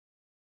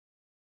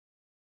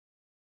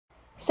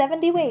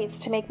70 Ways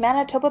to Make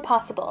Manitoba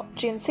Possible,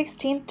 June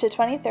 16th to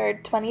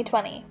 23rd,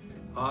 2020.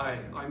 Hi,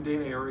 I'm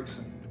Dana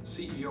Erickson,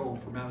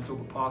 CEO for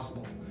Manitoba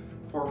Possible,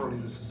 formerly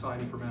the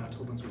Society for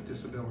Manitobans with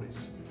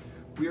Disabilities.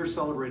 We are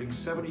celebrating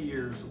 70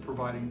 years of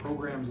providing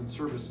programs and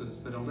services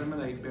that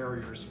eliminate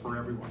barriers for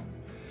everyone.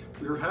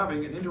 We are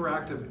having an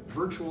interactive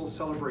virtual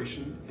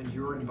celebration and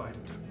you're invited.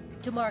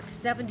 To mark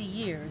 70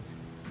 years,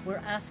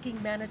 we're asking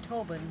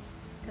Manitobans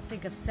to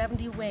think of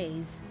 70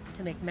 ways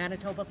to make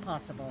Manitoba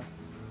possible.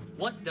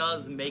 What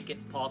does make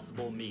it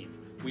possible mean?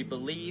 We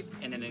believe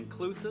in an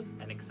inclusive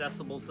and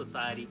accessible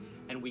society,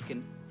 and we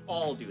can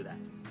all do that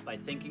by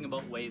thinking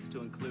about ways to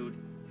include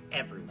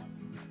everyone.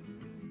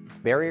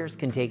 Barriers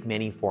can take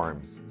many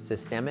forms: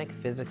 systemic,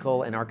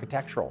 physical, and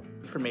architectural.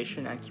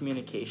 Information and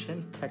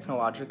communication,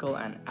 technological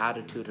and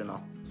attitudinal.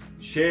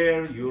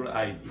 Share your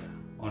idea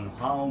on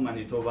how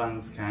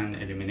Manitobans can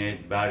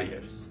eliminate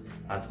barriers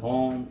at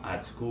home,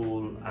 at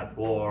school, at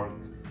work,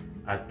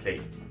 at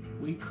play.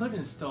 We could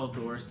install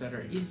doors that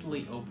are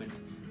easily opened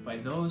by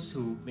those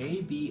who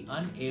may be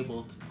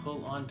unable to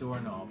pull on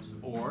doorknobs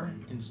or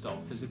install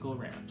physical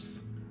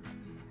ramps.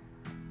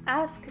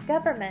 Ask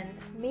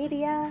government,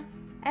 media,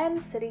 and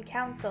City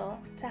Council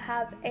to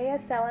have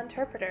ASL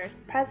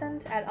interpreters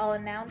present at all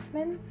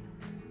announcements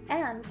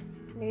and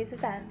news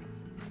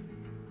events.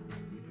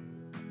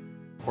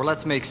 Or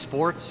let's make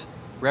sports,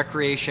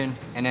 recreation,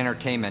 and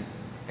entertainment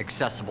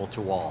accessible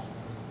to all.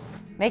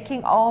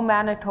 Making all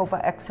Manitoba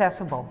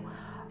accessible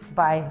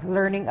by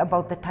learning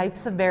about the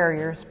types of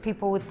barriers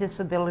people with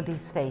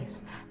disabilities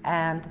face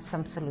and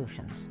some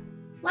solutions.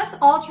 Let's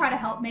all try to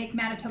help make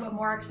Manitoba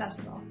more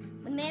accessible.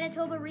 When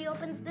Manitoba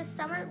reopens this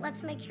summer,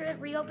 let's make sure it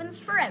reopens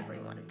for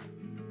everyone.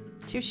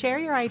 To share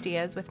your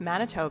ideas with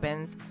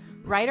Manitobans,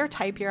 write or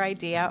type your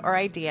idea or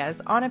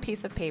ideas on a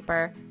piece of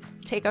paper,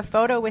 take a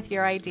photo with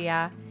your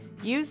idea,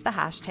 use the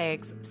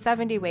hashtags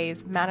 70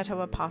 Ways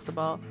Manitoba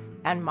Possible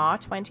and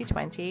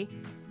MA2020,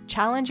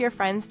 challenge your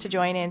friends to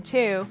join in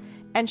too,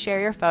 and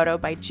share your photo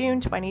by June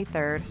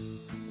 23rd.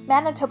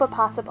 Manitoba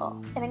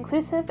Possible, an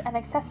inclusive and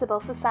accessible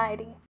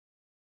society.